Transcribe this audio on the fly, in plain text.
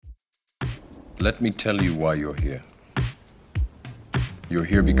Let me tell you why you're here. You're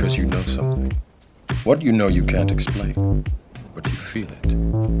here because you know something. What you know you can't explain, but you feel it.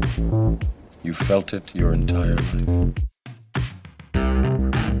 You felt it your entire life.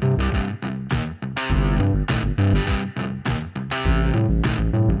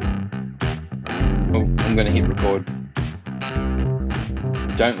 Oh, I'm going to hit record.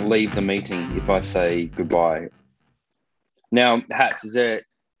 Don't leave the meeting if I say goodbye. Now, Hats, is there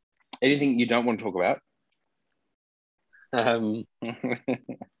anything you don't want to talk about?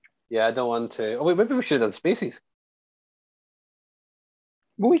 Yeah, I don't want to. Oh, wait, maybe we should have done Spaces.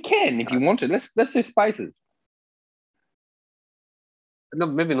 Well, we can if you want to. Let's do Spaces. No,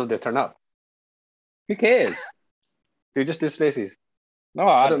 maybe not. They turn up. Who cares? Do you just do Spaces? No,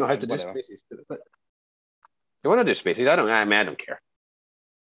 I don't know how to whatever. do Spaces. But you want to do Spaces? I don't care.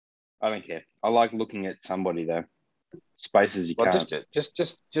 I don't care. I like looking at somebody though. Spaces you Well, can't.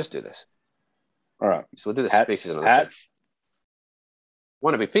 just do this. All right. So we'll do the Spaces on Hats.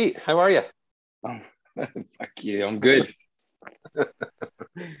 Want to be Pete? How are you? Oh, fuck you. I'm good.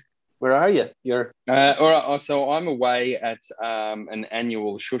 Where are you? You're all right. So I'm away at an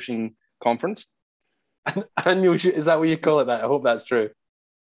annual shushing conference. annual. Is that what you call it? That I hope that's true.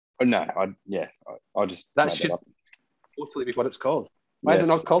 Oh, no, I just That should totally be what it's called. Why is it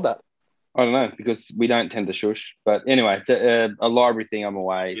not called that? I don't know, because we don't tend to shush. But anyway, it's a library thing. I'm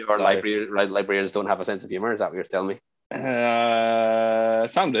away. Your librarians don't have a sense of humor. Is that what you're telling me?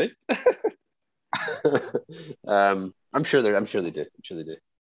 Some do. I'm sure they do.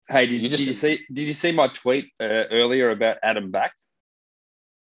 Hey, did you see my tweet earlier about Adam Back?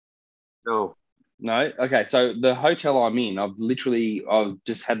 No. Okay, so the hotel I'm in, I've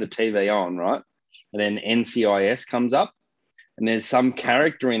just had the TV on, right? And then NCIS comes up, and there's some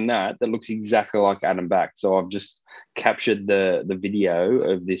character in that looks exactly like Adam Back. So I've just captured the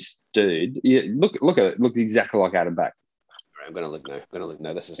video of this dude. Yeah, look at it. Looks exactly like Adam Back. All right, I'm gonna look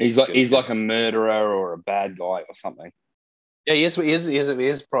now. This is he's like a murderer or a bad guy or something. Yeah, he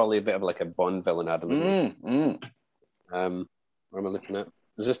is probably a bit of like a Bond villain, Adam. Isn't he? Where am I looking at?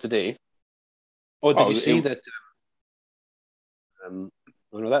 Is this today? Oh, did you see that? Oh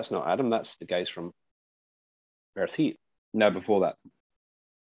no, that's not Adam. That's the guys from Earth Heat. No, before that.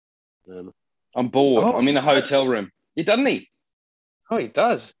 I'm bored. I'm in a hotel room. Doesn't he? Oh, he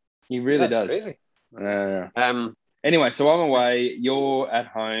does. He really does. Crazy. Anyway, so I'm away. You're at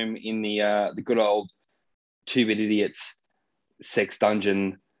home in the good old 2-Bit Idiots sex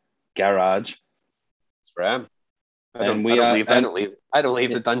dungeon garage. That's where I am. I don't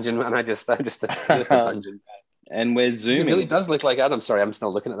leave the dungeon, man. I'm just a dungeon. And we're zooming. He really does look like Adam. Sorry, I'm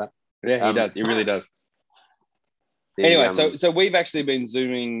still looking at that. Yeah, he does. He really does. Anyway, so we've actually been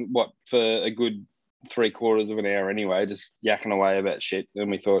zooming for a good 3/4 of an hour anyway, just yakking away about shit.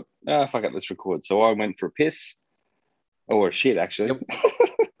 And we thought, fuck it, let's record. So I went for a piss, or a shit actually,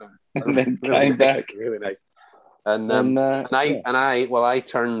 and then came back. Really nice. I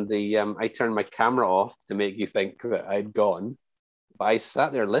turned my camera off to make you think that I'd gone, but I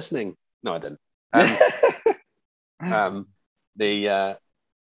sat there listening. No, I didn't.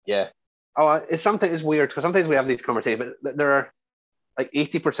 It's something is weird because sometimes we have these conversations, but there are like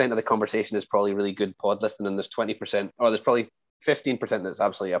 80% of the conversation is probably really good pod listening, and there's 20%, or there's probably 15% that's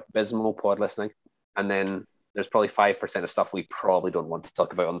absolutely abysmal pod listening, and then there's probably 5% of stuff we probably don't want to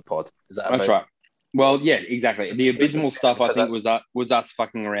talk about on the pod. That's right. Well, yeah, exactly. The abysmal stuff, I think, was us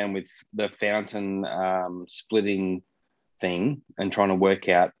fucking around with the fountain splitting thing and trying to work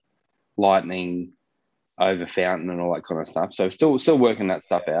out lightning over fountain and all that kind of stuff. So still working that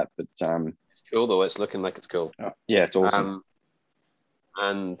stuff out. But it's cool though. It's looking like it's cool. Yeah, it's awesome.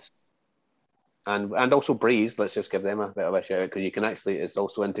 And also Breeze. Let's just give them a bit of a shout out because you can actually. It's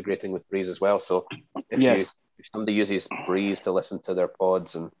also integrating with Breeze as well. So if somebody uses Breeze to listen to their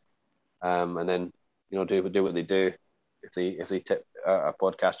pods and then do what they do, if they tip a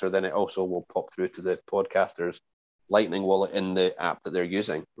podcaster, then it also will pop through to the podcaster's Lightning wallet in the app that they're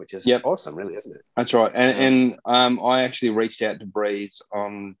using, which is awesome, really, isn't it? That's right. And I actually reached out to Breeze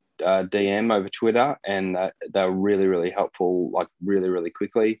on DM over Twitter, and they're really, really helpful, like really, really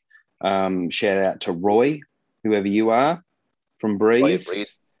quickly. Shout out to Roy, whoever you are from Breeze.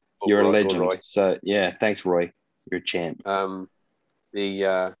 Breeze. You're a legend. So yeah, thanks, Roy. You're a champ. I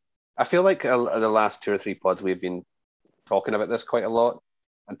feel like the last 2 or 3 pods we've been talking about this quite a lot,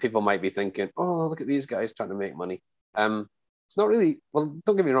 and people might be thinking, "Oh, look at these guys trying to make money." It's not really. Well,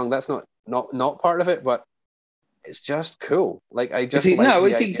 don't get me wrong. That's not part of it, but it's just cool. Like I just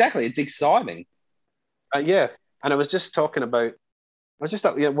exactly. It's exciting. Yeah, and I was just talking about. I was just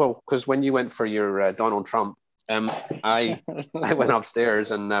because when you went for your Donald Trump, I went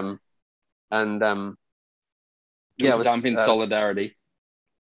upstairs and And Took a dump in solidarity.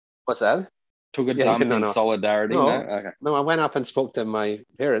 What's that? Took a dump in solidarity. No, okay. No, I went up and spoke to my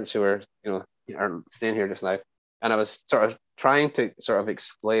parents who were, are staying here just now, and I was sort of trying to sort of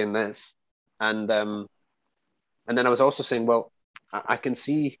explain this, and then I was also saying, well, I can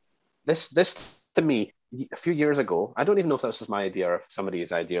see this to me a few years ago. I don't even know if this was my idea or if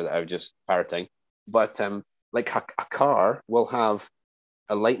somebody's idea that I was just parroting, but like a car will have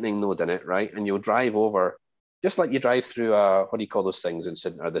a lightning node in it, right? And you'll drive over, just like you drive through what do you call those things in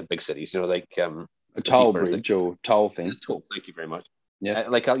Sydney or the big cities? Like a toll bridge or toll thing. Toll. Thank you very much. Yeah.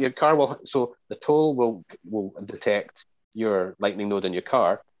 Like your car will. So the toll will detect your lightning node in your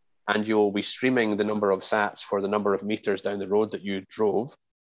car, and you'll be streaming the number of sats for the number of meters down the road that you drove,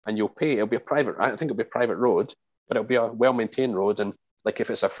 and you'll pay. It'll be a private. I think it'll be a private road, but it'll be a well-maintained road. And like if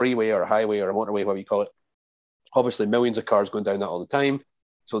it's a freeway or a highway or a motorway, whatever you call it, obviously millions of cars going down that all the time.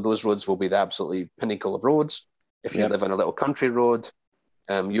 So those roads will be the absolutely pinnacle of roads. If you live on a little country road,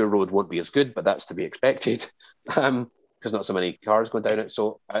 your road won't be as good, but that's to be expected because not so many cars going down it.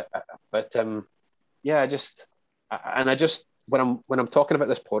 So, I just when I'm talking about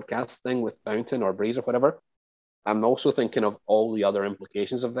this podcast thing with Fountain or Breeze or whatever, I'm also thinking of all the other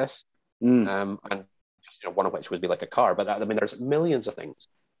implications of this, and one of which would be like a car. But I mean, there's millions of things.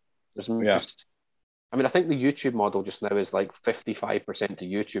 I think the YouTube model just now is like 55% to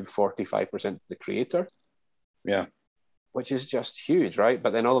YouTube, 45% to the creator. Yeah. Which is just huge, right?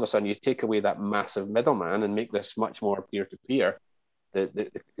 But then all of a sudden you take away that massive middleman and make this much more peer-to-peer.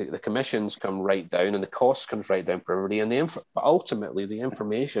 The commissions come right down and the cost comes right down for everybody. And but ultimately the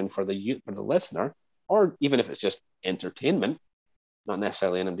information for the listener, or even if it's just entertainment, not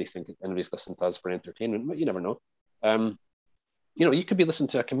necessarily anybody's listening to us for entertainment, but you never know. You could be listening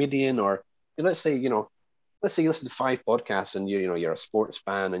to a comedian, or let's say you listen to 5 podcasts and you're a sports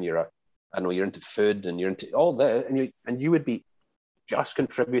fan and you're into food and you're into all that, and you would be just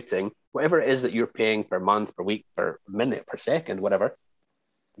contributing whatever it is that you're paying per month, per week, per minute, per second, whatever.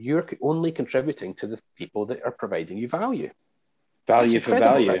 You're only contributing to the people that are providing you value. Value for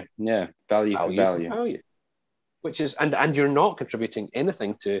value, right? Yeah, value for value. Which is, and you're not contributing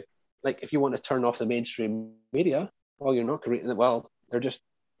anything to, like, if you want to turn off the mainstream media, well, you're not creating. Well, they're just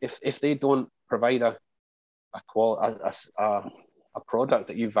if they don't provide a product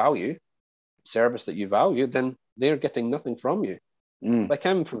that you value, service that you value, then they're getting nothing from you. Like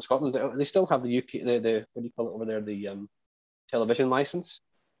I'm from Scotland, they still have the UK, the what do you call it over there, the television license.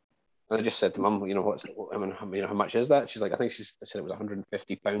 And I just said to Mum, how much is that? She's like, I said it was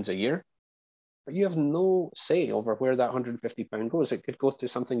 £150 a year. But you have no say over where that £150 goes. It could go to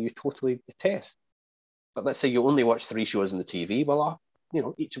something you totally detest. But let's say you only watch 3 shows on the TV. Well,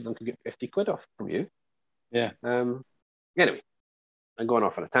 each of them could get 50 quid off from you. Yeah. Anyway, I'm going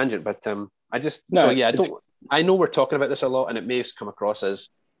off on a tangent, but I know we're talking about this a lot, and it may come across as,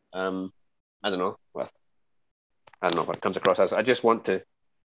 I don't know what it comes across as. I just want to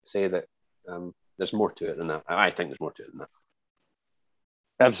say that there's more to it than that. I think there's more to it than that.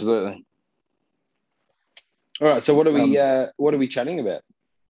 Absolutely. All right. So what are we chatting about?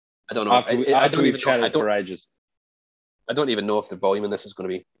 I don't know. After we've chatted for ages. I don't even know if the volume in this is going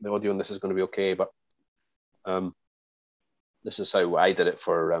to be, the audio in this is going to be okay, but this is how I did it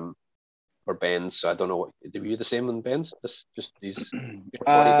for Ben's. So I don't know what. Do you the same on Ben's? Just these.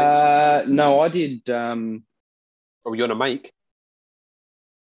 No, I did. Were you on a mic?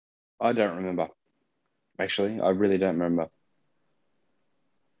 I don't remember. Actually, I really don't remember.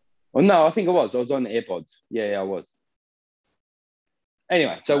 Well, no, I think I was. I was on the AirPods. Yeah, I was.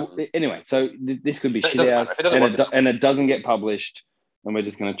 Anyway, so this could be shit house, and it doesn't get published, and we're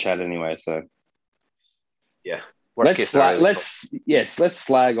just going to chat anyway. So yeah. Let's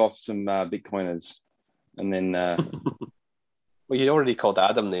slag off some Bitcoiners, and then. Well, you already called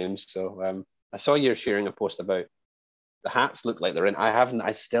Adam names, so I saw you're sharing a post about the hats. Look like they're in.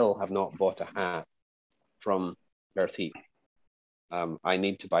 I still have not bought a hat from Earth Heat. I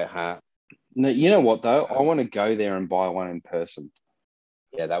need to buy a hat. No, you know what though? I want to go there and buy one in person.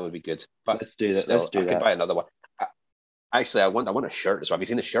 Yeah, that would be good. But let's do that. Still, I could buy another one. Actually, I want a shirt as well. Have you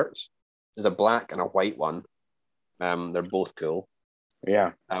seen the shirts? There's a black and a white one. They're both cool.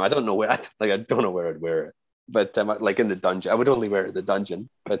 Yeah. I don't know where I don't know where I'd wear it, but like in the dungeon, I would only wear it in the dungeon.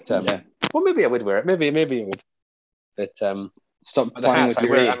 But well, maybe I would wear it. Maybe I would. But stop playing with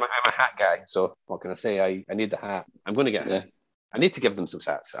your ear. I'm a hat guy, so what can I say? I need the hat. I'm going to get. Yeah. I need to give them some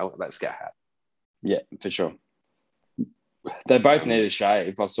sats. Let's get a hat. Yeah, for sure. They both need a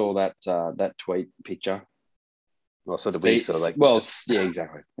shave. I saw that tweet picture. Well, so did we. So like. Well, yeah,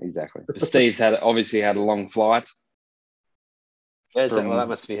 exactly. Steve's obviously had a long flight. Yeah, that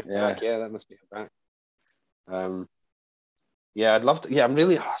must be back. Yeah, that must be back. Yeah, I'd love to. Yeah, I'm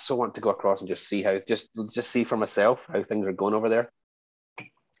really so want to go across and just see how just see for myself how things are going over there.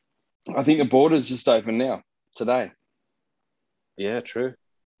 I think the border's just open now today. Yeah, true.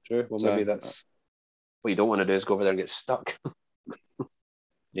 Well, so, maybe that's what you don't want to do is go over there and get stuck.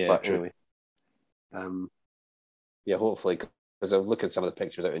 Yeah, but true. Anyway, yeah, hopefully, because I was looking at some of the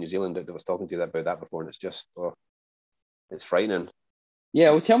pictures out in New Zealand that was talking to you about that before, and it's just, it's frightening.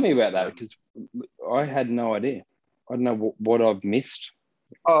 Yeah, well, tell me about that because I had no idea. I don't know what I've missed.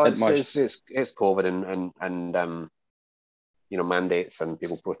 Oh, it's COVID and mandates and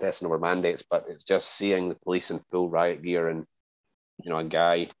people protesting over mandates, but it's just seeing the police in full riot gear and a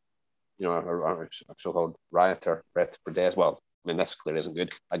guy, a so-called rioter, protest. Well, I mean, this clearly isn't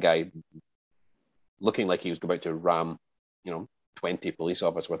good. A guy looking like he was about to ram, 20 police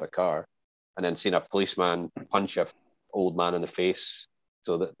officers with a car, and then seeing a policeman punch a old man in the face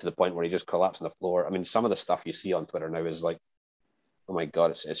to the point where he just collapsed on the floor. I mean, some of the stuff you see on Twitter now is like, oh my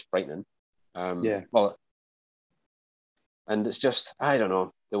God, it's frightening. Yeah. Well, and it's just, I don't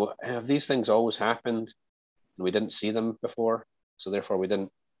know. Have these things always happened and we didn't see them before, so therefore we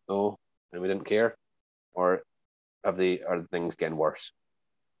didn't know and we didn't care? Or are things getting worse?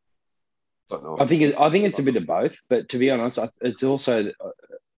 Don't know. I think it's a bit of both, but to be honest, it's also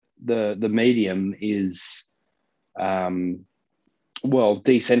the medium is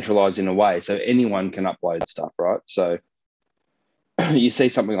decentralized in a way, so anyone can upload stuff, right? So you see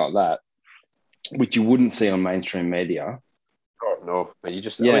something like that, which you wouldn't see on mainstream media. Oh no, you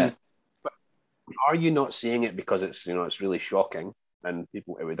just yeah. I mean, but are you not seeing it because it's it's really shocking and it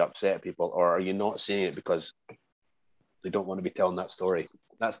would upset people, or are you not seeing it because they don't want to be telling that story?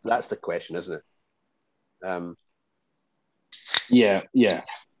 That's the question, isn't it? Yeah.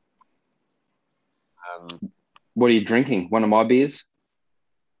 What are you drinking? One of my beers?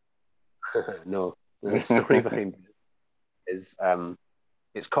 No, the story behind it is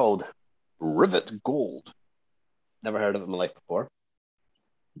it's called Rivet Gold. Never heard of it in my life before.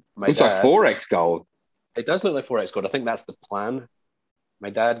 Looks like Forex Gold. It does look like Forex Gold. I think that's the plan. My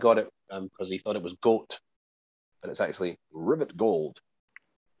dad got it because he thought it was goat, but it's actually Rivet Gold.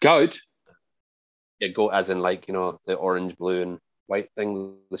 Goat? Yeah, goat as in like, the orange, blue, and white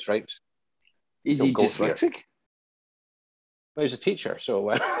thing, the stripes. Is he dyslexic? Well, he's a teacher, so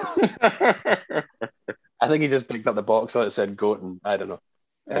I think he just picked up the box that said goat, and I don't know.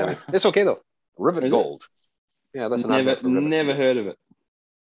 Anyway, it's okay though. Rivet Gold. Yeah, that's an advert for Rivet. Never heard of it.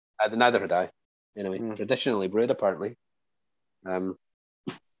 Neither had I. Anyway, traditionally brewed apparently.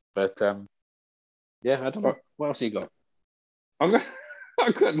 But yeah, I don't know. What else you got? I've got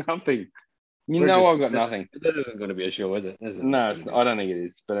nothing. I've got nothing. This isn't going to be a show, is it? No, I don't think it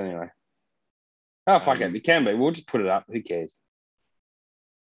is. But anyway. Oh, fuck it. It can be. We'll just put it up. Who cares?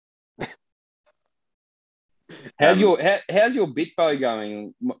 How's your Bitbo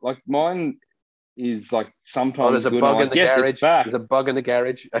going? Like mine is like sometimes. Oh, there's a bug in the garage. There's a bug in the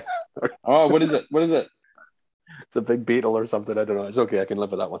garage. Oh, what is it? It's a big beetle or something. I don't know. It's okay. I can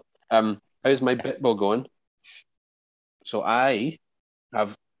live with that one. How's my Bitbo going? So I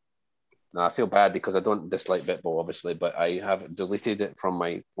feel bad because I don't dislike Bitbo, obviously, but I have deleted it from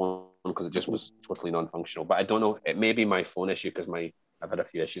my phone because it just was totally non-functional. But I don't know. It may be my phone issue because I've had a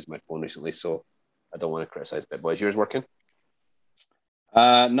few issues with my phone recently, so I don't want to criticize Bitbo. Is yours working?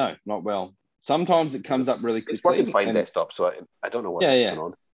 No, not well. Sometimes it comes up really quickly. It's working fine desktop, so I don't know what's going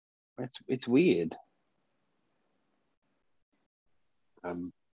on. It's weird.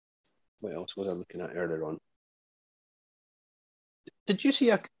 What else was I looking at earlier on? Did you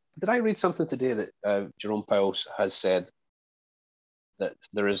see did I read something today that Jerome Powell has said that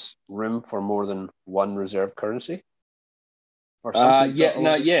there is room for more than one reserve currency? Or something?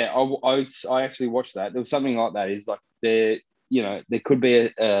 I actually watched that. There was something like that. Is like there could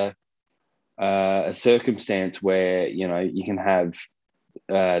be a circumstance where you can have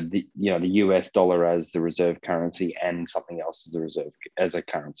the US dollar as the reserve currency and something else as a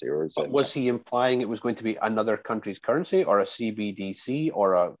currency or reserve. But was he implying it was going to be another country's currency or a CBDC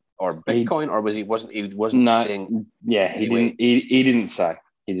or Bitcoin, or was he wasn't saying? Yeah, anyway? He didn't say.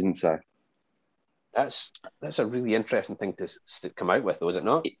 He didn't say. That's a really interesting thing to come out with, though, is it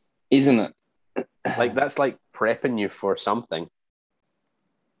not? Isn't it? Like that's like prepping you for something.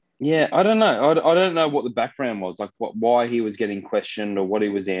 Yeah, I don't know. I don't know what the background was, like why he was getting questioned or what he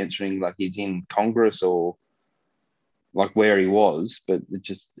was answering. Like he's in Congress or like where he was, but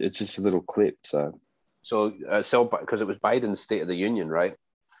it's just a little clip. So because it was Biden's State of the Union, right?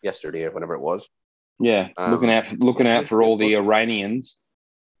 Yesterday or whenever it was. Yeah, looking out for all the Iranians.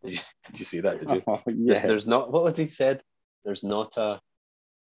 Did you see that? Did you? Oh, yeah. There's not. What was he said? there's no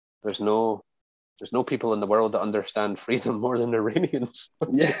people in the world that understand freedom more than Iranians.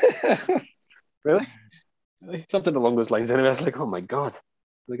 Yeah. Really? Something along those lines. Anyway, I was like, oh my God.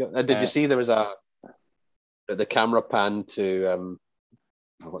 Did you see there was the camera pan to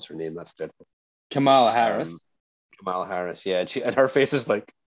what's her name? That's dreadful. Kamala Harris. Kamala Harris, yeah. And her face is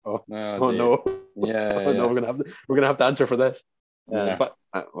like, oh no. Yeah. Oh no, we're gonna have to answer for this. Yeah. But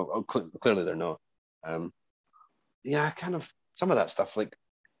clearly they're not. Kind of some of that stuff. Like,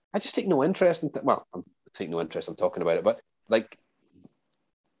 I just take no interest in. I'm taking no interest in talking about it, but like,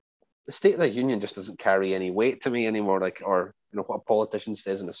 the State of the Union just doesn't carry any weight to me anymore. Like, or what a politician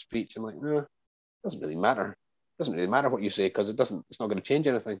says in a speech, I'm like, no, it doesn't really matter. It doesn't really matter what you say because it's not going to change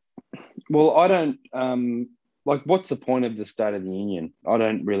anything. Well, I don't like. What's the point of the State of the Union? I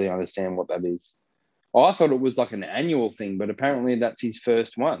don't really understand what that is. I thought it was like an annual thing, but apparently that's his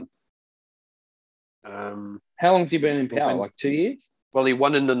first one. How long's he been in power? Like 2 years? Well, he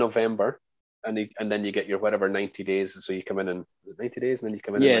won in the November, and then you get your whatever 90 days. So you come in 90 days, and then you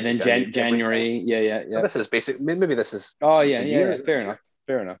come in. Yeah, then January. Yeah. So this is basic. Maybe this is. Oh yeah. Fair enough.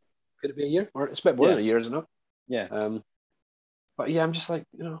 Could it be a year, or it's a bit more than a year, isn't it? Yeah. But yeah, I'm just like,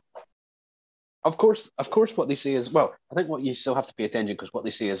 Of course, what they say is, well, I think what you still have to pay attention, because what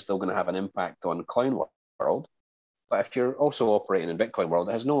they say is still going to have an impact on Clown World. But if you're also operating in Bitcoin World,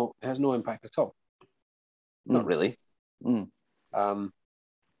 it has no impact at all. Not really. It's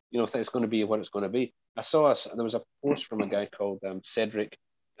going to be what it's going to be. I saw there was a post from a guy called Cedric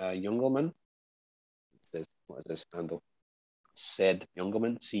Youngelman. What is his handle? Ced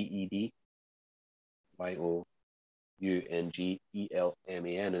Youngelman, CEDYOUNGELMAN,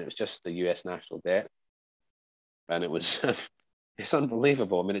 and it was just the US national debt, and it was it's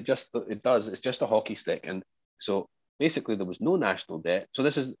unbelievable. I mean, it's just a hockey stick, and so basically there was no national debt. So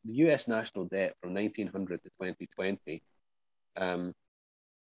this is the US national debt from 1900 to 2020, and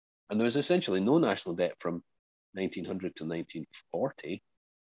there was essentially no national debt from 1900 to 1940.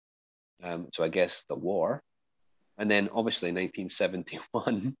 So I guess the war, and then obviously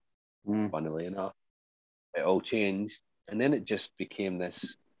 1971, funnily enough, it all changed, and then it just became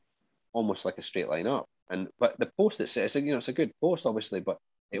this almost like a straight line up. But the post it says, it's a good post, obviously, but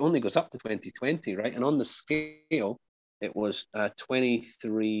it only goes up to 2020, right? And on the scale, it was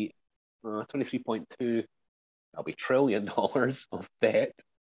 23.2 trillion dollars of debt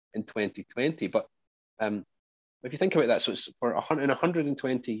in 2020. But if you think about that, so it's in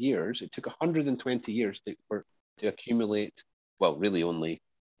 120 years, it took 120 years to accumulate. Well, really only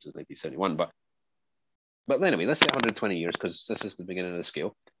since 1971, but anyway, let's say 120 years, because this is the beginning of the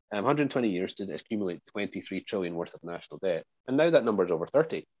scale. 120 years to accumulate 23 trillion worth of national debt, and now that number is over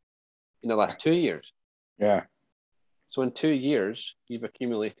 30 in the last 2 years. Yeah. So in 2 years, you've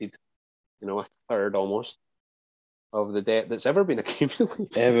accumulated, a third almost of the debt that's ever been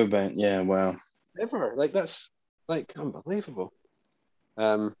accumulated. Ever been? Yeah. Wow. Ever. Like, that's like unbelievable.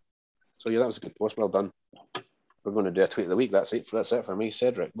 So yeah, that was a good post. Well done. We're going to do a tweet of the week. That's it for me,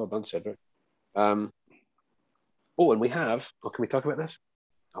 Cedric. Well done, Cedric. And we have. Oh, can we talk about this?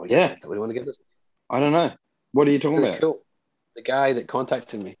 Oh, yeah. Do we want to get this? I don't know. What are you talking about? Cool. The guy that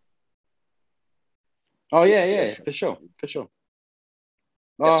contacted me. Oh yeah, for sure. Yeah,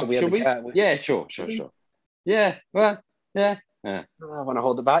 so we should we? Yeah, sure. Yeah, well, yeah. I want to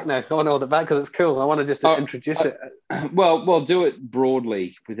hold it back now. Because it's cool. I want to just introduce it. Well, do it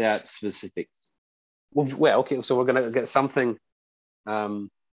broadly without specifics. Well, okay. So we're going to get something kind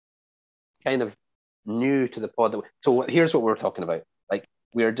of new to the pod. So here's what we're talking about. Like,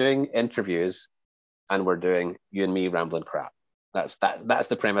 we are doing interviews, and we're doing you and me rambling crap. That's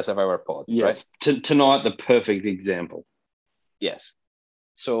the premise of our pod. Yes. Right? Tonight, the perfect example. Yes.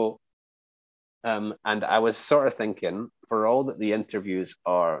 So, and I was sort of thinking, for all that the interviews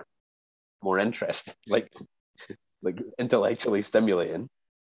are more interesting, like intellectually stimulating,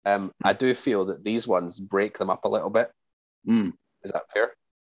 I do feel that these ones break them up a little bit. Is that fair?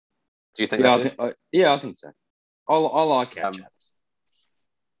 Do you think that too? I think so. I like our chats.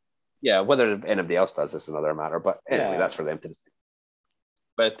 Yeah, whether anybody else does is another matter. But anyway, that's for them to decide.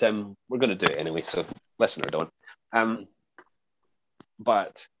 But we're going to do it anyway, so listen or don't.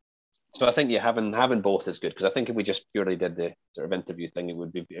 But so I think having both is good, because I think if we just purely did the sort of interview thing, it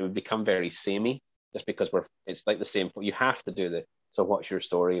would become very samey, just because it's like the same. You have to do so what's your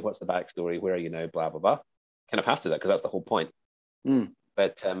story? What's the backstory? Where are you now? Blah blah blah. Kind of have to do that, because that's the whole point.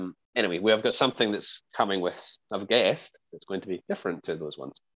 But anyway, we have got something that's coming with a guest that's going to be different to those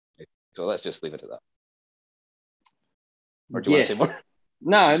ones. So let's just leave it at that. Or do you want to say more?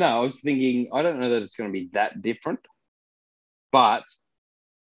 No. I was thinking, I don't know that it's going to be that different, but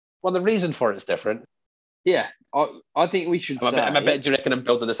well, the reason for it's different. Yeah, I think we should say. I bet you reckon I'm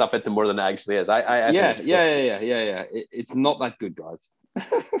building this up into more than it actually is. I yeah, think it's yeah. It's not that good, guys.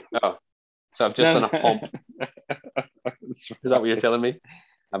 Oh, so I've just done a pomp. Is that what you're telling me?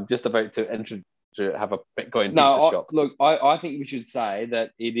 I'm just about to have a Bitcoin pizza shop. Look, I think we should say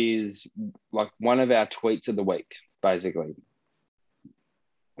that it is like one of our tweets of the week, basically.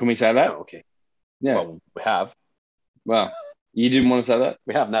 Can we say that? Oh, okay. Yeah. Well, we have. Well, you didn't want to say that?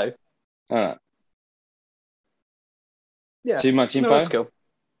 We have now. All right. Yeah. Too much info? No, that's cool.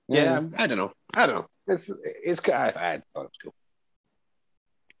 Yeah, I don't know. I thought it was cool.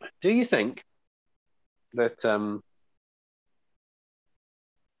 Do you think that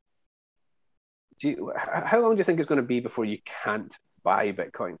how long do you think it's going to be before you can't buy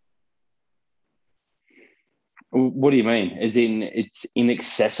Bitcoin? What do you mean? As in, it's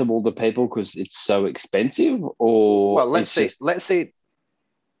inaccessible to people because it's so expensive, or well, let's say,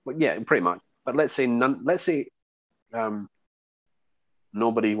 well, yeah, pretty much. But let's say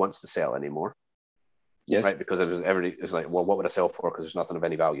nobody wants to sell anymore. Yes. Right, because everybody is like, well, what would I sell for? Because there's nothing of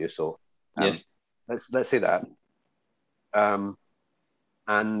any value. So yes, let's say that. And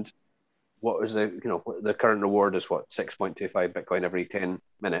what is the current reward is what 6.25 Bitcoin every 10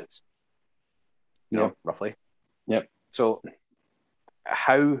 minutes. You know, roughly. Yep. So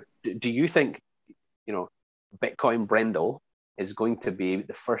how do you think, Bitcoin Brendel is going to be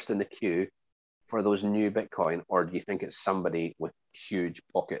the first in the queue for those new Bitcoin, or do you think it's somebody with huge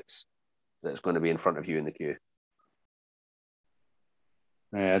pockets that's going to be in front of you in the queue?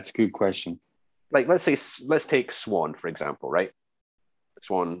 Yeah, that's a good question. Like, let's take Swan, for example, right?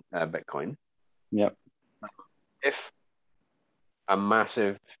 Swan Bitcoin. Yep. If a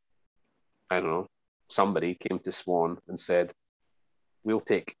massive, I don't know, somebody came to Swan and said, we'll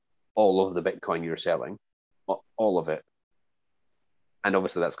take all of the Bitcoin you're selling, all of it. And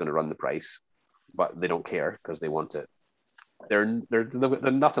obviously that's going to run the price, but they don't care because they want it. There's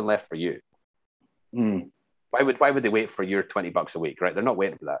nothing left for you. Mm. Why would they wait for your $20 a week, right? They're not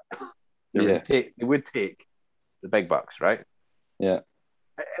waiting for that. They would take the big bucks, right? Yeah.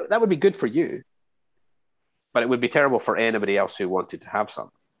 That would be good for you, but it would be terrible for anybody else who wanted to have some.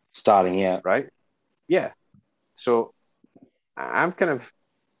 Starting out. Right? Yeah. So I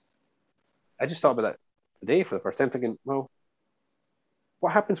just thought about that today for the first time, thinking, well,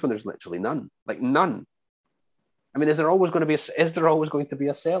 what happens when there's literally none? Like none. I mean, is there always going to be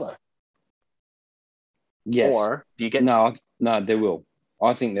a seller? Yes. Or do you get no? There will.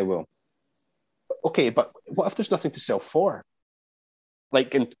 I think there will. Okay, but what if there's nothing to sell for?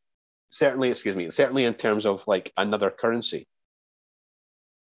 Like, certainly in terms of like another currency.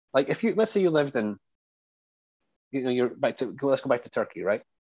 Like, let's say you lived in, let's go back to Turkey, right?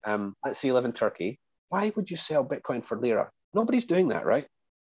 Let's say you live in Turkey. Why would you sell Bitcoin for lira? Nobody's doing that, right?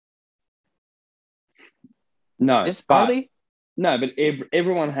 No, are they? No, but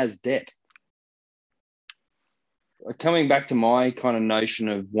everyone has debt. Coming back to my kind of notion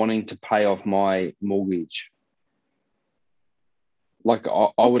of wanting to pay off my mortgage, like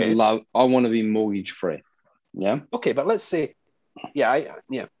I want to be mortgage free. Yeah. Okay, but let's say,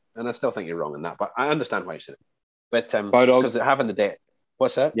 and I still think you're wrong in that, but I understand why you said it. But because having the debt,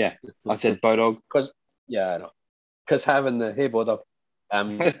 what's that? Yeah, I said Bodog. I know. Because having the Bodog,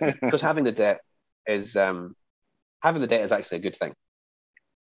 because having the debt is actually a good thing.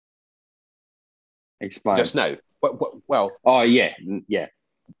 Explain. Just now. Well. Oh yeah.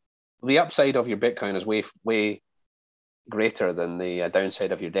 The upside of your Bitcoin is way greater than the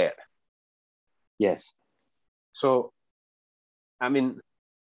downside of your debt. Yes. So, I mean,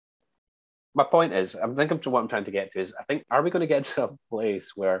 my point is, what I'm trying to get to is, I think, are we going to get to a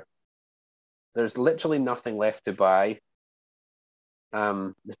place where there's literally nothing left to buy?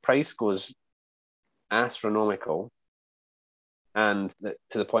 The price goes astronomical, and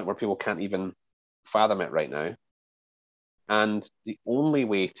to the point where people can't even fathom it right now. And the only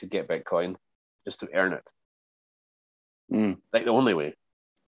way to get Bitcoin is to earn it. Like, the only way.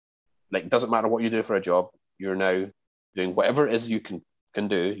 Like, it doesn't matter what you do for a job. You're now doing whatever it is you can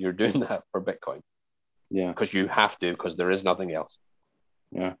do. You're doing that for Bitcoin. Yeah. Because you have to, because there is nothing else.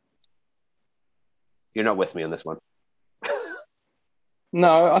 Yeah. You're not with me on this one.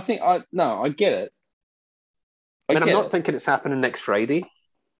 No, I get it. I'm not thinking it's happening next Friday,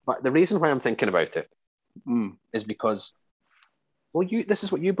 but the reason why I'm thinking about it is because, well, this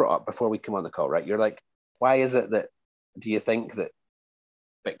is what you brought up before we came on the call, right? You're like, why is it that, do you think that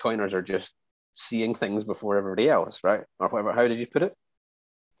Bitcoiners are just seeing things before everybody else, right? Or whatever, how did you put it?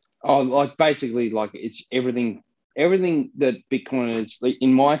 Oh, like basically, like it's everything that Bitcoin is, like,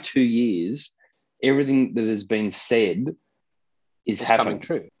 in my 2 years, everything that has been said is happening. Coming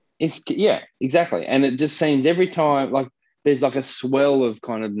true. Yeah, exactly. And it just seems every time like there's like a swell of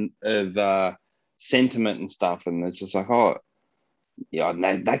sentiment and stuff, and it's just like, oh, yeah,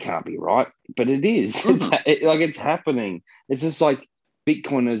 that can't be right, but it is. Mhm. It's happening. It's just like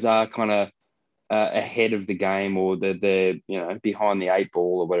Bitcoiners are kind of ahead of the game, or they're behind the eight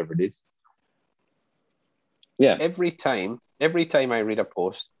ball or whatever it is. Yeah. Every time I read a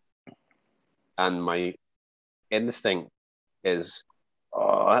post, and my instinct is,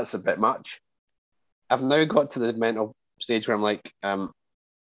 oh, that's a bit much. I've now got to the mental stage where I'm like,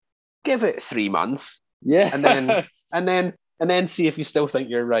 give it 3 months, Yeah. and then see if you still think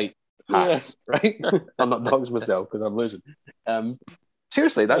you're right. Hacks, right? I'm not dogs myself because I'm losing.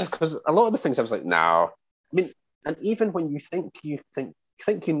 Seriously, that's because a lot of the things I was like, no. I mean, and even when you think you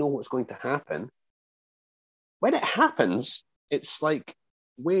know what's going to happen, when it happens, it's like,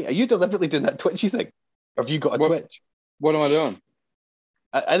 wait, are you deliberately doing that twitchy thing? Or have you got a twitch? What am I doing?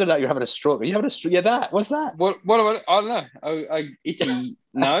 Either that, you're having a stroke. Are you having a stroke? Yeah, that. What's that? What am I don't know. I itchy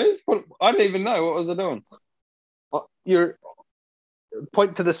nose. What? I don't even know. What was I doing? You're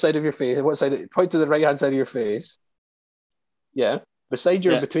point to the side of your face. What side? Point to the right hand side of your face. Yeah, beside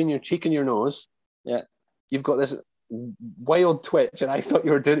between your cheek and your nose. Yeah, you've got this wild twitch, and I thought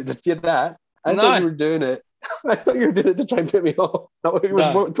you were doing it to do that. I No. thought you were doing it. I thought you were doing it to try and put me off. It was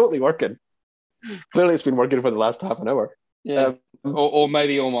totally working. Clearly, it's been working for the last half an hour. Yeah, or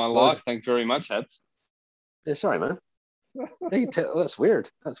maybe all my life. Thanks very much, Hats. Yeah, sorry, man. That's weird.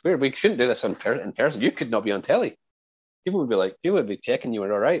 That's weird. We shouldn't do this in person. You could not be on telly. People would be checking you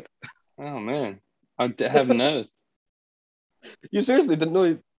were all right. Oh man, I have nerves. You seriously didn't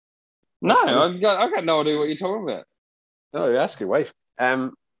know? No, I've got no idea what you're talking about. No, you ask your wife.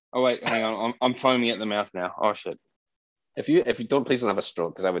 Oh wait, hang on. I'm foaming at the mouth now. Oh shit. If you don't, please don't have a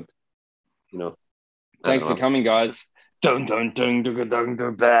stroke, because I would, Thanks for coming, guys. Dun dun dun dun dun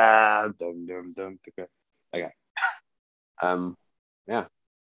dun dun dun dun. Okay. Yeah.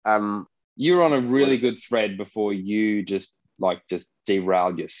 You're on a really good thread before you just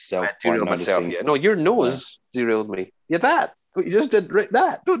derailed yourself. I derailed myself. Yeah. No, your nose derailed me. Yeah, that. But you just did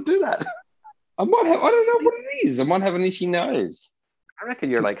that. Don't do that. I don't know what it is. I might have an itchy nose. I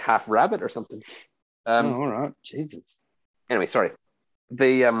reckon you're like half rabbit or something. All right. Jesus. Anyway, sorry.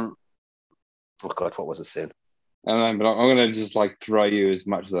 Oh God, what was it saying? I don't know, but I'm going to just throw you as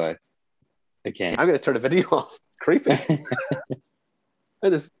much as I can. I'm going to turn the video off. Creepy.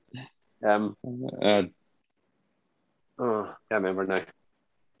 It is. Can't remember now.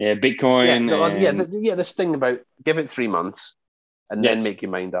 Yeah, Bitcoin. This thing about give it 3 months and then make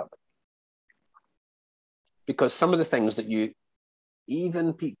your mind up. Because some of the things that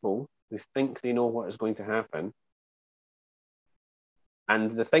even people who think they know what is going to happen,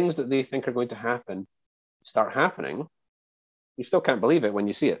 and the things that they think are going to happen start happening, you still can't believe it when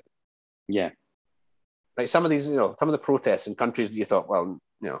you see it. Yeah. Right. Some of these, some of the protests in countries that you thought, well,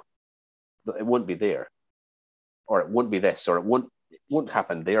 it won't be there, or it won't be this, or it won't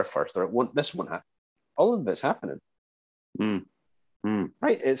happen there first, or this won't happen. All of it's happening.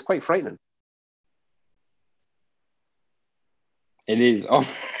 Right. It's quite frightening. It is.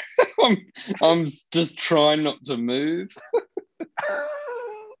 I'm just trying not to move.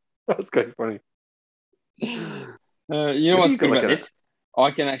 That's quite funny. You know what's good about this?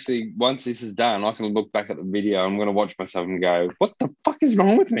 I can actually, once this is done, I can look back at the video. I'm going to watch myself and go, "What the fuck is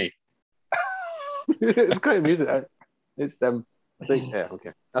wrong with me?" It's quite amusing. It's I think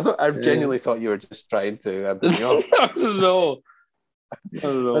okay. I genuinely thought you were just trying to put me off. Not at all. I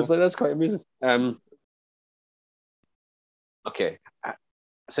was like, that's quite amusing. Okay.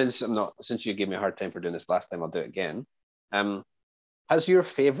 Since you gave me a hard time for doing this last time, I'll do it again. Has your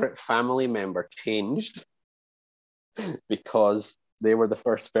favorite family member changed because they were the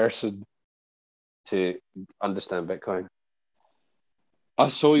first person to understand Bitcoin? I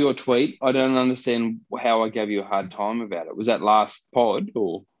saw your tweet. I don't understand how I gave you a hard time about it. Was that last pod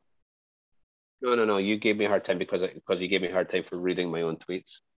or? No. You gave me a hard time because you gave me a hard time for reading my own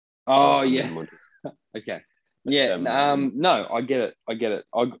tweets. Oh, yeah. Okay. Yeah. No, I get it.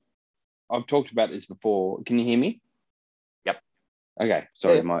 I've talked about this before. Can you hear me? Yep. Okay.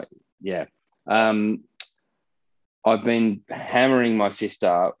 Sorry, yeah. I've been hammering my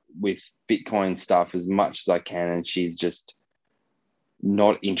sister with Bitcoin stuff as much as I can, and she's just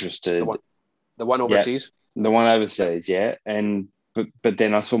not interested. The one overseas? Yeah, the one overseas, yeah. And but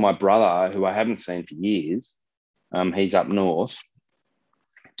then I saw my brother, who I haven't seen for years. He's up north,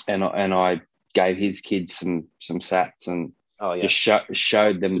 and I gave his kids some sats and just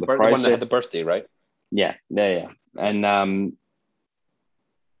showed them the process. The one that had the birthday, right? Yeah. And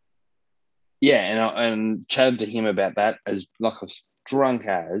and chatted to him about that as drunk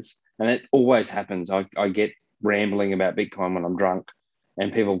as, and it always happens. I get rambling about Bitcoin when I'm drunk,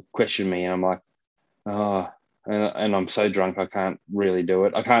 and people question me, and I'm like, oh, and I'm so drunk I can't really do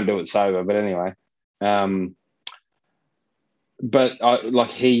it. I can't do it sober, but anyway. But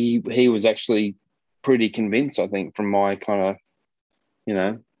he was actually pretty convinced, I think, from my kind of,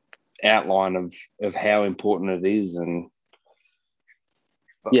 outline of how important it is. And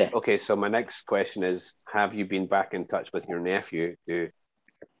yeah. Okay, so my next question is, have you been back in touch with your nephew to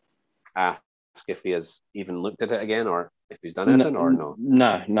ask if he has even looked at it again, or if he's done anything, or no?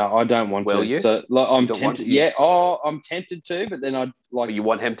 No, I don't want to. Will you? So I'm tempted. Yeah, I'm tempted to, but then I'd like. But you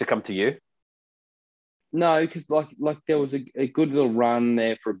want him to come to you? No, because like there was a good little run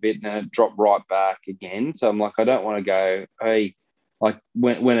there for a bit, and then it dropped right back again. So I'm like, I don't want to go. Hey, like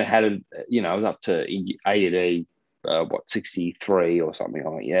when it had I was up to AED, 63 or something.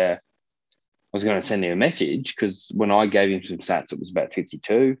 I'm like, yeah. I was going to send him a message because when I gave him some sats, it was about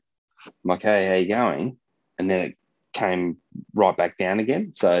 52. I'm like, hey, how you going? And then it came right back down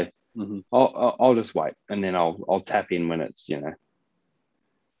again. So I'll just wait, and then I'll tap in when it's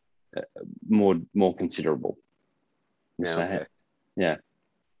more considerable. Yeah. So, okay. Yeah.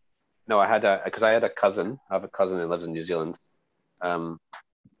 No, I had a cousin. I have a cousin who lives in New Zealand,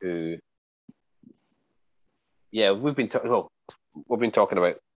 who, yeah, we've been talking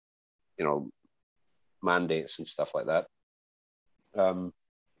about, mandates and stuff like that. And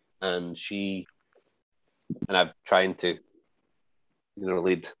I'm trying to,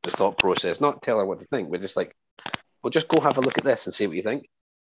 lead the thought process, not tell her what to think. We're just like, we'll just go have a look at this and see what you think.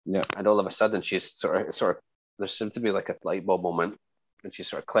 Yeah. And all of a sudden, she's sort of, there seemed to be like a light bulb moment, and she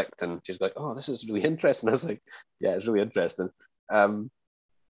sort of clicked, and she's like, "Oh, this is really interesting." I was like, "Yeah, it's really interesting." And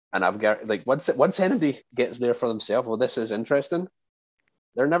I've got like once anybody gets there for themselves, well, this is interesting.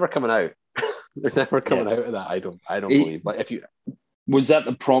 They're never coming out. They're never coming out of that. I don't believe. But if you was that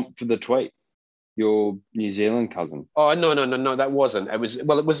the prompt for the tweet, your New Zealand cousin? Oh no, that wasn't. It was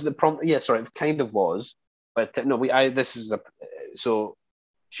the prompt. Yeah, sorry, it kind of was, but no, so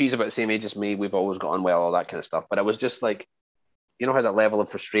she's about the same age as me. We've always got on well, all that kind of stuff. But I was just like, how that level of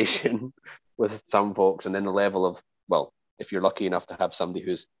frustration with some folks, and then the level of, well, if you're lucky enough to have somebody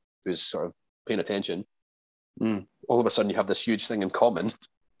who's sort of paying attention, all of a sudden you have this huge thing in common.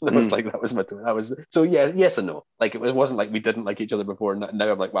 And I was like, so yeah, yes and no. Like it wasn't like we didn't like each other before. And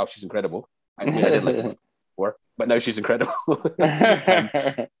now I'm like, wow, she's incredible. I didn't like her before, but now she's incredible.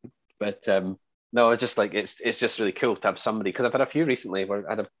 No, it's just like it's just really cool to have somebody, because I've had a few recently where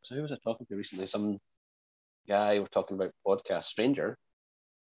so who was I talking to recently? Some guy we're talking about podcast, stranger,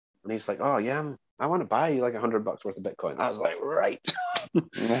 and he's like, "Oh yeah, I want to buy you like $100 worth of Bitcoin." I was like, "Right,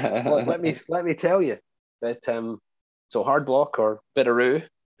 well, let me tell you." But so Hard Block or Bitteroo,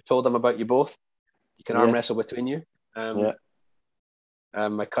 I told them about you both. You can arm wrestle between you.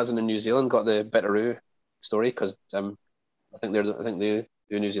 My cousin in New Zealand got the Bitteroo story because I think they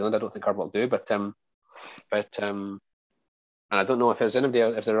do New Zealand. I don't think Hard Block do, but and I don't know if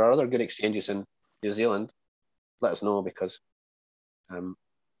there are other good exchanges in New Zealand. Let us know, because from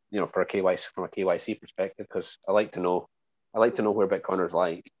a KYC perspective, because I like to know where Bitcoiners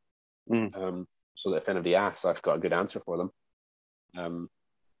like, so that if anybody asks, I've got a good answer for them.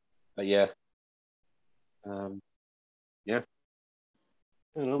 But yeah, yeah,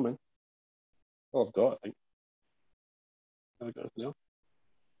 I don't know, man. All I've got, I think. I've got nothing else.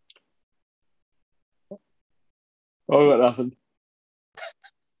 I got nothing.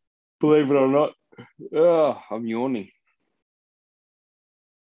 Believe it or not. Oh, I'm yawning.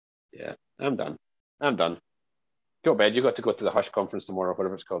 Yeah, I'm done. Go to bed. You got to go to the Hush conference tomorrow,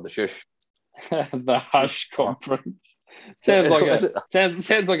 whatever it's called, the Shush. The Hush conference. Sounds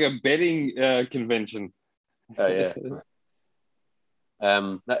like a betting convention. Oh yeah.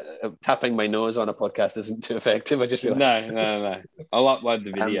 Tapping my nose on a podcast isn't too effective. I just realized. No. I'll upload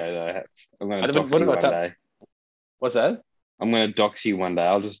the video though. I'm going to dox you one day. What's that? I'm going to dox you one day.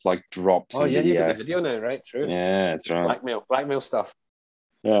 I'll just like drop some video. You got the video now, right? True. Yeah, that's right. Blackmail stuff.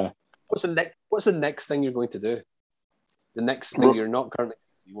 Yeah. What's the next thing you're going to do? The next thing you're not currently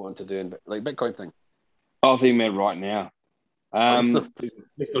you want to do, like Bitcoin thing? I think about right now. Please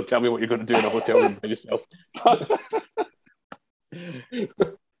don't tell me what you're going to do in a hotel room by yourself. I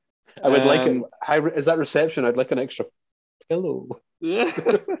would like it. Is that reception? I'd like an extra pillow.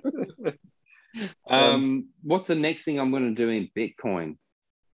 What's the next thing I'm going to do in Bitcoin?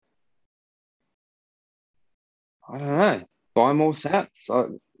 I don't know. Buy more sats.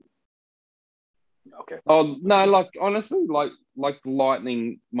 Okay. Oh no! Like honestly, like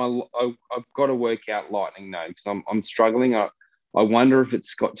Lightning. I've got to work out Lightning now because I'm struggling. I wonder if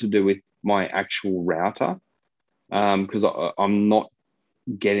it's got to do with my actual router, because I'm not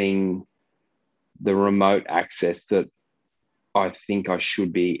getting the remote access that I think I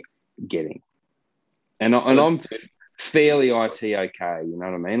should be getting. And I'm fairly IT okay, you know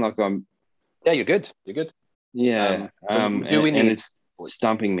what I mean? Like I'm. Yeah, you're good. You're good. Yeah. Do we need? And it's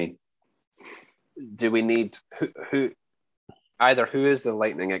stumping me. Do we need who? Either who is the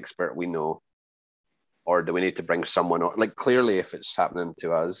lightning expert we know, or do we need to bring someone on? Like clearly, if it's happening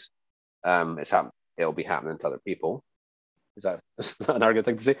to us, it'll be happening to other people. Is that an arrogant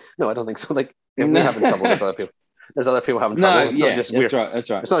thing to say? No, I don't think so. Like if we're having trouble, there's other people. There's other people having trouble. It's not just that's right. That's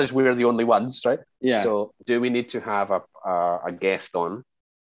right. It's not just we're the only ones, right? Yeah. So do we need to have a guest on?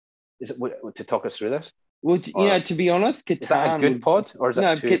 Is it to talk us through this? Well, to be honest, Catan, is that a good pod or is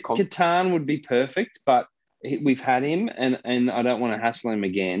that too? Catan would be perfect, but we've had him, and I don't want to hassle him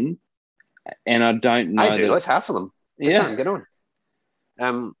again. And I don't know. I do. Let's hassle him. Catan, get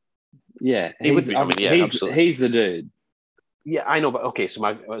on. Yeah, he would be. Absolutely. He's the dude. Yeah, I know, but okay. So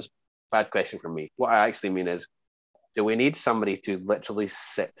it was a bad question from me. What I actually mean is, do we need somebody to literally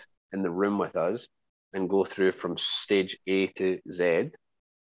sit in the room with us and go through from stage A to Z,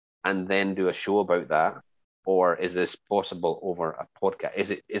 and then do a show about that? Or is this possible over a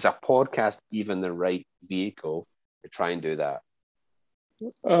podcast? Is a podcast even the right vehicle to try and do that?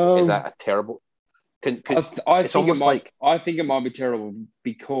 Is that a terrible? I think it might be terrible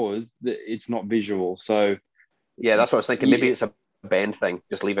because it's not visual. So yeah, that's what I was thinking. Maybe it's a Ben thing.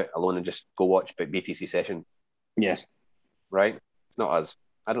 Just leave it alone and just go watch BTC session. Yes, right. It's not us.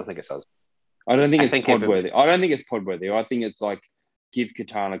 I don't think it's us. I don't think it's podworthy. I don't think it's podworthy. I think it's like give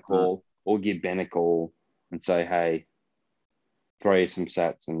Catan a call or give Ben a call and say, hey, throw you some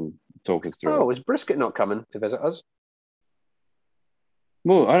sats and talk us through. Oh, is Brisket not coming to visit us?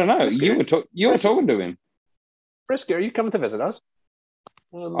 Well, I don't know. Brisket. You were talking to him. Brisket, are you coming to visit us?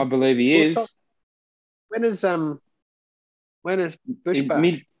 I believe he is. When is Bush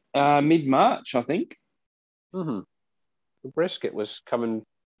back? Mid-March, I think. Mm-hmm. Brisket was coming.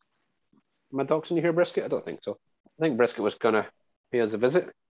 Am I doxing you here, Brisket? I don't think so. I think Brisket was going to pay us a visit.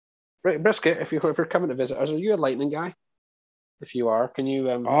 Right, Brisket, if you're coming to visit us, are you a lightning guy? If you are, can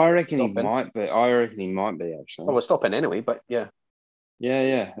you? I reckon he might be. I reckon he might be actually. Oh, we'll stop in anyway, but yeah.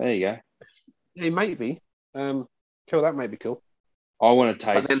 Yeah. There you go. He might be. Cool. That might be cool. I want to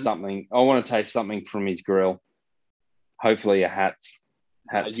taste something. I want to taste something from his grill. Hopefully, a hat's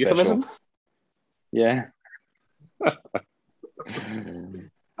special. Yeah.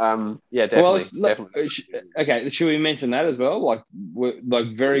 Yeah, definitely. Definitely. Okay, should we mention that as well? Like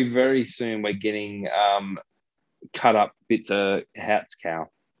very, very soon we're getting cut up bits of Hat's cow.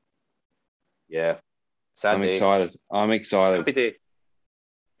 Yeah. I'm excited. Happy day.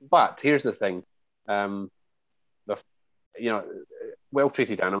 But here's the thing.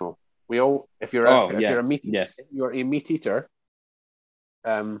 Well-treated animal. If you're a meat eater,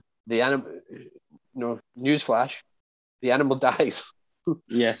 the animal, newsflash, the animal dies.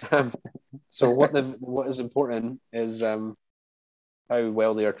 Yes. So what is important is how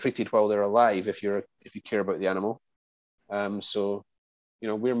well they are treated while they're alive. If you care about the animal, so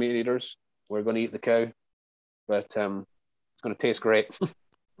we're meat eaters. We're going to eat the cow, but it's going to taste great.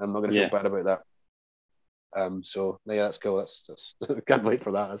 I'm not going to feel bad about that. So yeah, that's cool. That's can't wait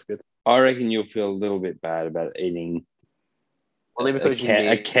for that. That's good. I reckon you'll feel a little bit bad about eating. Only because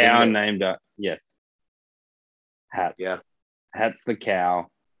a cow named yes. Hat. Yeah. Hat's the cow.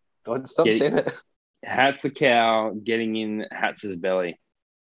 Don't stop saying it. Hat's the cow getting in Hats's belly.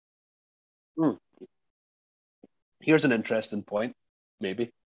 Here's an interesting point,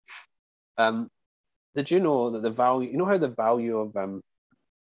 maybe. Did you know that the value? You know how the value of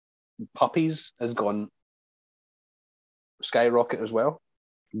puppies has gone skyrocket as well?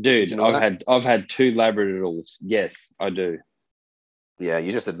 Dude, I've had 2 Labradoodles. Yes, I do. Yeah,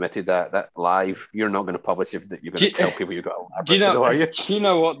 you just admitted that live. You're not going to publish if you're going to tell people you've got a Labrador, are you? Do you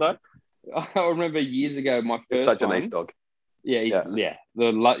know what though? I remember years ago my first. It's such a nice dog. Yeah.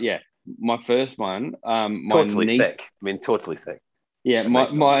 My first one. Totally niece, thick. I mean, totally thick. Yeah,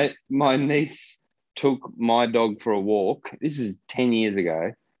 my niece took my dog for a walk. This is 10 years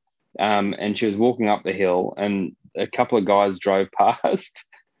ago, and she was walking up the hill, and a couple of guys drove past,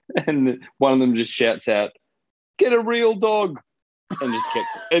 and one of them just shouts out, "Get a real dog!" and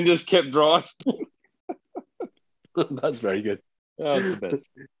just kept driving. That's very good. That's the best.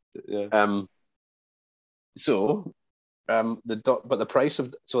 Yeah.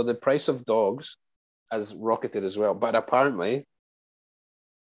 The price of dogs has rocketed as well. But apparently,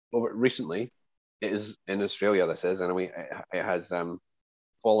 recently, it is in Australia. This is, and it has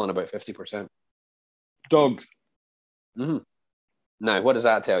fallen about 50%. Dogs. Mm-hmm. Now, what does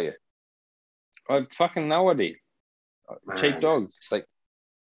that tell you? I fucking no idea. Cheap dogs. It's like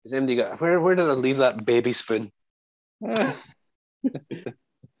Has MD got where did I leave that baby spoon?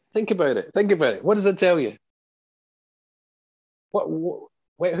 Think about it. What does it tell you?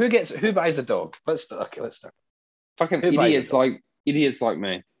 Wait, who buys a dog? Let's start. Fucking idiots like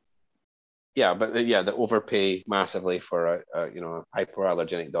me. Yeah, but they overpay massively for a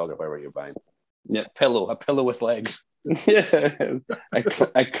hypoallergenic dog or whatever you're buying. Yeah, a pillow with legs. Yeah,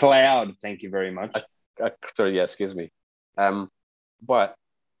 a cloud. Thank you very much. Sorry, yeah, excuse me. But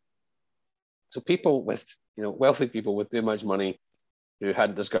so people with wealthy people with too much money who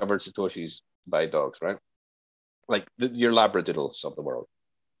had discovered Satoshis buy dogs, right? Like your Labradoodles of the world.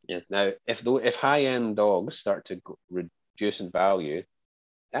 Yes. Now, if high-end dogs start to reduce in value,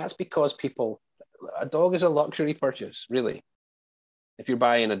 that's because a dog is a luxury purchase, really. If you're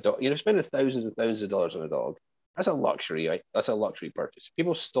buying a dog, spending thousands and thousands of dollars on a dog, that's a luxury, right? That's a luxury purchase.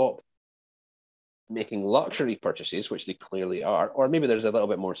 People stop making luxury purchases, which they clearly are, or maybe there's a little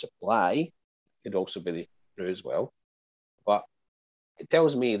bit more supply, could also be true as well. But it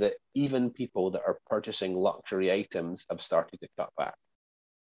tells me that even people that are purchasing luxury items have started to cut back.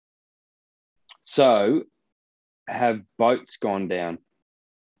 So, have boats gone down?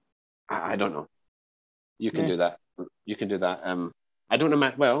 I don't know. You can do that. You can do that. I don't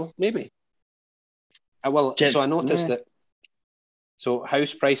know. Well, maybe. So I noticed that. So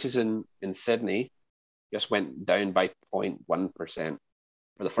house prices in Sydney just went down by 0.1%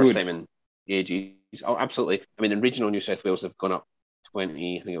 for the first time in ages. Oh, absolutely. I mean, in regional New South Wales, they've gone up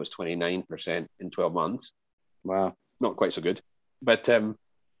 29% in 12 months. Wow. Not quite so good. But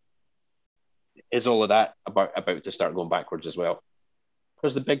is all of that about to start going backwards as well?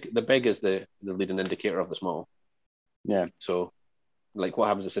 Because the big is the leading indicator of the small. Yeah. So, like, what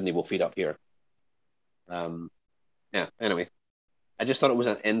happens in Sydney will feed up here. Yeah. Anyway, I just thought it was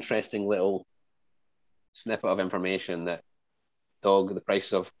an interesting little snippet of information that the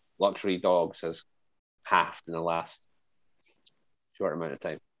price of luxury dogs has halved in the last short amount of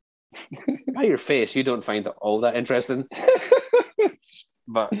time. By your face, you don't find it all that interesting.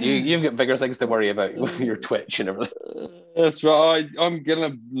 But you've got bigger things to worry about with your Twitch and everything. That's right. I'm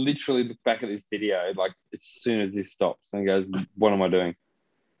gonna literally look back at this video like as soon as this stops and goes, "What am I doing?"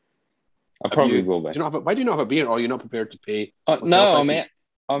 I probably will be. Why do you not have a beer? Or are you not prepared to pay? No, I'm out.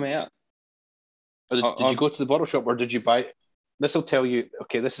 I'm out. Did you go to the bottle shop or did you buy? This will tell you.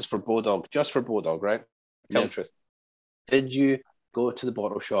 Okay, this is for Bodog, just for Bodog, right? Tell the truth. Did you go to the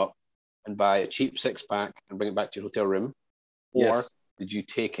bottle shop and buy a cheap 6-pack and bring it back to your hotel room, or did you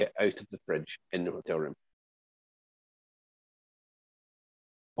take it out of the fridge in the hotel room?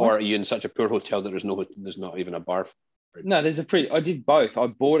 Or are you in such a poor hotel that there's not even a bar fridge? No, there's a fridge. I did both. I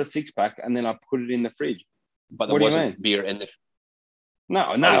bought a 6-pack and then I put it in the fridge. But there wasn't beer in the. No,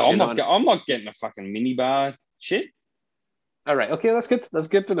 I'm not getting a fucking minibar shit. All right, okay, that's good. That's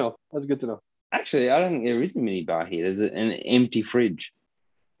good to know. Actually, I don't think there is a minibar here. There's an empty fridge,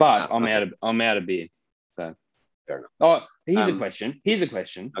 but I'm out of beer. So fair enough. Oh, here's a question.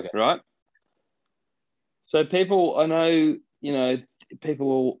 Okay. Right. So people, I know,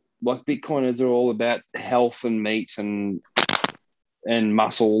 people like Bitcoiners are all about health and meat and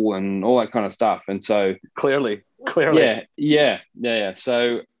muscle and all that kind of stuff. And so clearly. Yeah.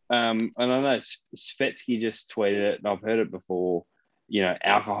 So, and I know Svetsky just tweeted it, and I've heard it before.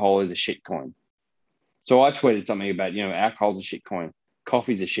 Alcohol is a shit coin. So I tweeted something about, alcohol's a shit coin,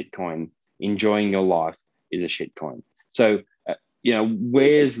 coffee's a shit coin, enjoying your life is a shit coin. So,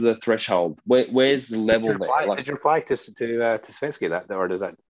 where's the threshold? Where's the level there? Did you reply to Svetsky that, or does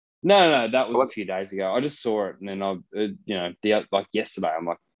that? No, that was a few days ago. I just saw it, and then yesterday, I'm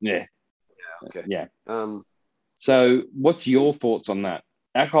like, yeah, okay, yeah. So, what's your thoughts on that?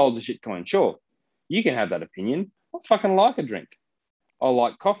 Alcohol's a shit coin. Sure, you can have that opinion. I fucking like a drink. I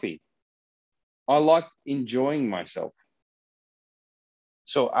like coffee. I like enjoying myself.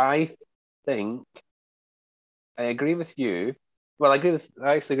 So I think I agree with you. Well, I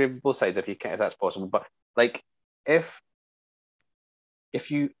actually agree with both sides if that's possible. But like, if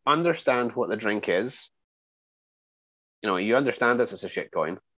you understand what the drink is, you understand this is a shit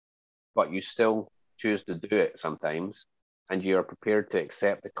coin, but you still choose to do it sometimes, and you're prepared to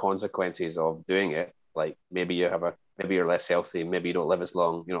accept the consequences of doing it. Like maybe you're less healthy, maybe you don't live as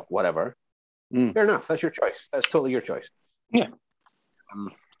long, whatever. Fair enough. That's your choice. That's totally your choice. Yeah.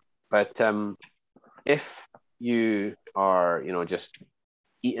 But if you are, just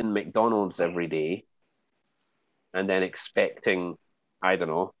eating McDonald's every day and then expecting, I don't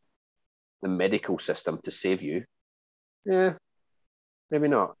know, the medical system to save you, yeah, maybe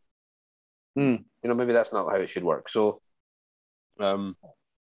not. Maybe that's not how it should work. So, I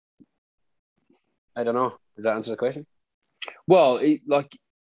don't know. Does that answer the question? Well,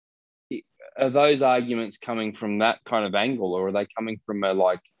 are those arguments coming from that kind of angle, or are they coming from a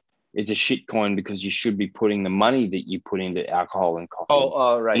like it's a shit coin because you should be putting the money that you put into alcohol and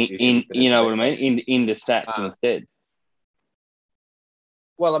coffee right. in you know what I mean, into sats instead?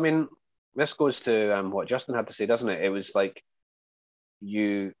 Well, I mean, this goes to what Justin had to say, doesn't it? It was like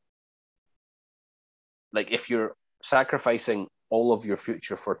if you're sacrificing all of your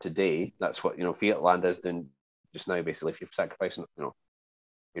future for today, that's what Fiat Land is doing just now. Basically, if you're sacrificing,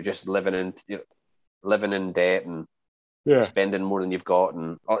 you're just living in debt and spending more than you've got,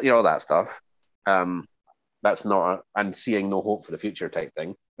 and all that stuff. That's not and seeing no hope for the future type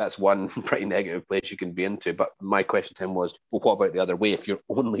thing. That's one pretty negative place you can be into. But my question to him was, well, what about the other way? If you're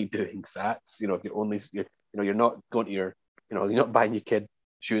only doing sats, if you're not going to you're not buying your kid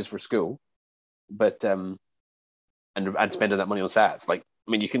shoes for school, but and spending that money on sats. Like,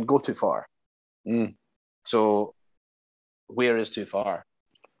 I mean, you can go too far. So where is too far?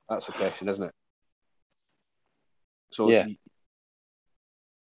 That's the question, isn't it? So yeah.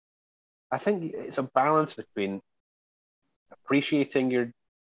 I think it's a balance between appreciating your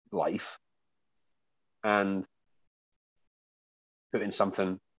life and putting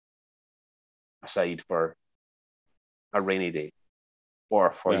something aside for a rainy day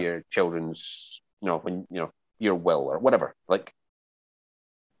or for your children's, when your will or whatever. Like,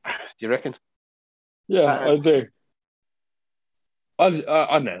 do you reckon? Yeah, I do. I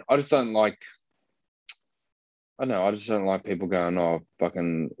don't know. I just don't like. I know. I just don't like people going, "Oh,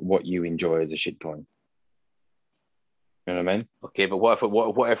 fucking what you enjoy is a shitcoin." You know what I mean? Okay, but what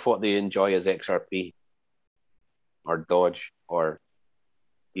if what they enjoy is XRP, or Dodge, or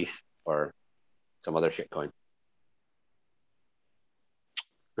ETH, or some other shitcoin?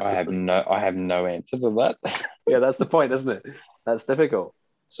 I have no answer to that. Yeah, that's the point, isn't it? That's difficult.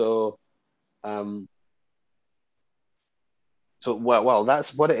 So,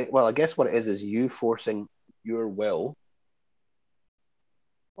 that's what it. Well, I guess what it is you forcing your will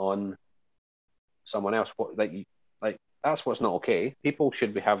on someone else. That's what's not okay. People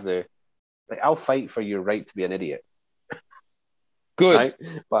should have the. I'll fight for your right to be an idiot. Good, right?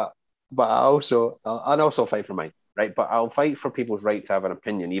 But I'll also fight for mine, right? But I'll fight for people's right to have an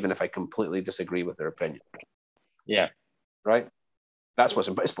opinion, even if I completely disagree with their opinion. Yeah, right. That's what's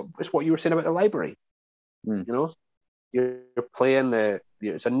important. It's what you were saying about the library. You're playing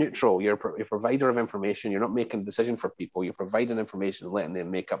it's a neutral. You're a provider of information. You're not making a decision for people. You're providing information and letting them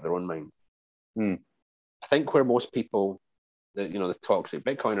make up their own mind. I think where most people, the toxic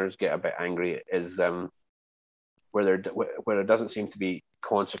Bitcoiners get a bit angry is where there doesn't seem to be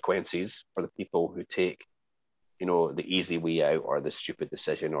consequences for the people who take, the easy way out or the stupid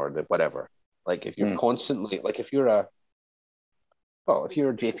decision or the whatever. Like if you're constantly, like if you're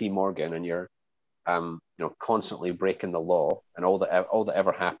JP Morgan and you're constantly breaking the law, and all that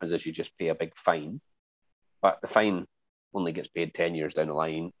ever happens is you just pay a big fine, but the fine only gets paid 10 years down the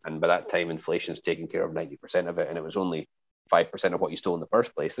line, and by that time inflation's taken care of 90% of it, and it was only 5% of what you stole in the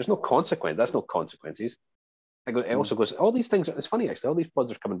first place. There's no consequence. That's no consequences. It also goes, all these things, it's funny actually, all these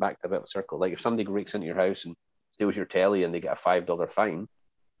pods are coming back to a bit of a circle. Like if somebody breaks into your house and steals your telly and they get a $5 fine,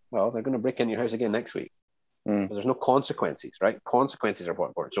 well, they're going to break into your house again next week. Because there's no consequences, right? Consequences are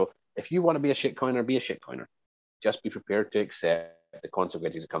important. So if you want to be a shitcoiner, be a shitcoiner. Just be prepared to accept the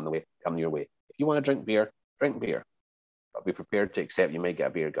consequences that come your way. If you want to drink beer, but be prepared to accept you may get a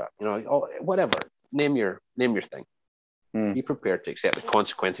beer gut. Whatever. Name your thing. Be prepared to accept the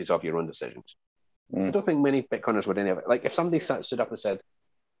consequences of your own decisions. I don't think many Bitcoiners would any of it. Like if somebody stood up and said,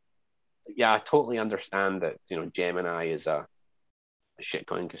 "Yeah, I totally understand that Gemini is a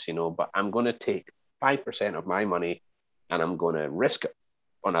shitcoin casino, but I'm going to take 5% of my money and I'm going to risk it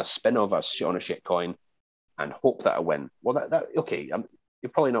on a spin of us on a shitcoin and hope that I win." Well,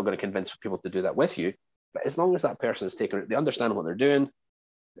 you're probably not going to convince people to do that with you, but as long as that person is they understand what they're doing,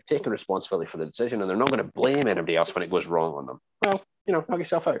 they're taking responsibility for the decision, and they're not going to blame anybody else when it goes wrong on them. Well, knock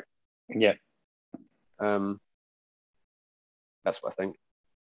yourself out. Yeah. That's what I think.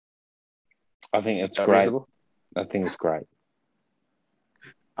 I think it's great. Reasonable? I think it's great.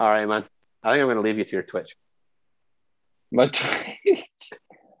 All right, man. I think I'm going to leave you to your Twitch. My Twitch.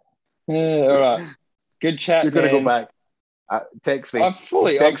 All right. Good chat. You're going to go back. Text me. I'm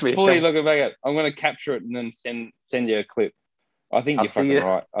fully looking back at it. I'm going to capture it and then send you a clip. I think you're fucking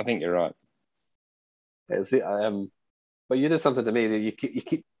right. I think you're right. Yeah, see, but you did something to me that you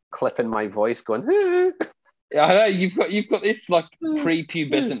keep clipping my voice going. Yeah, I know you've got this like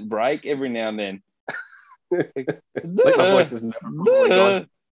prepubescent break every now and then. Like my voice is never probably gone.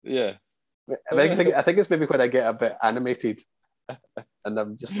 Yeah. I think it's maybe when I get a bit animated, and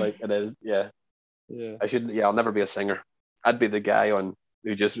I'm just like, and then yeah. I shouldn't. Yeah, I'll never be a singer. I'd be the guy on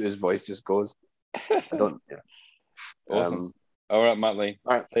his voice just goes. I don't. Yeah. Awesome. All right, Muttley.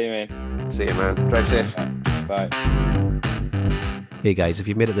 All right. See you, man. See you, man. Drive safe. Bye. Hey guys, if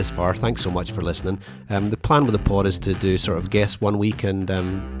you've made it this far, thanks so much for listening. The plan with the pod is to do sort of guests one week and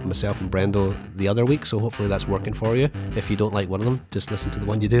myself and Brendo the other week, so hopefully that's working for you. If you don't like one of them, just listen to the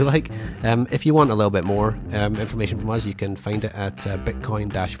one you do like. If you want a little bit more information from us, you can find it at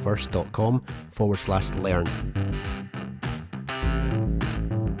bitcoin-first.com/learn.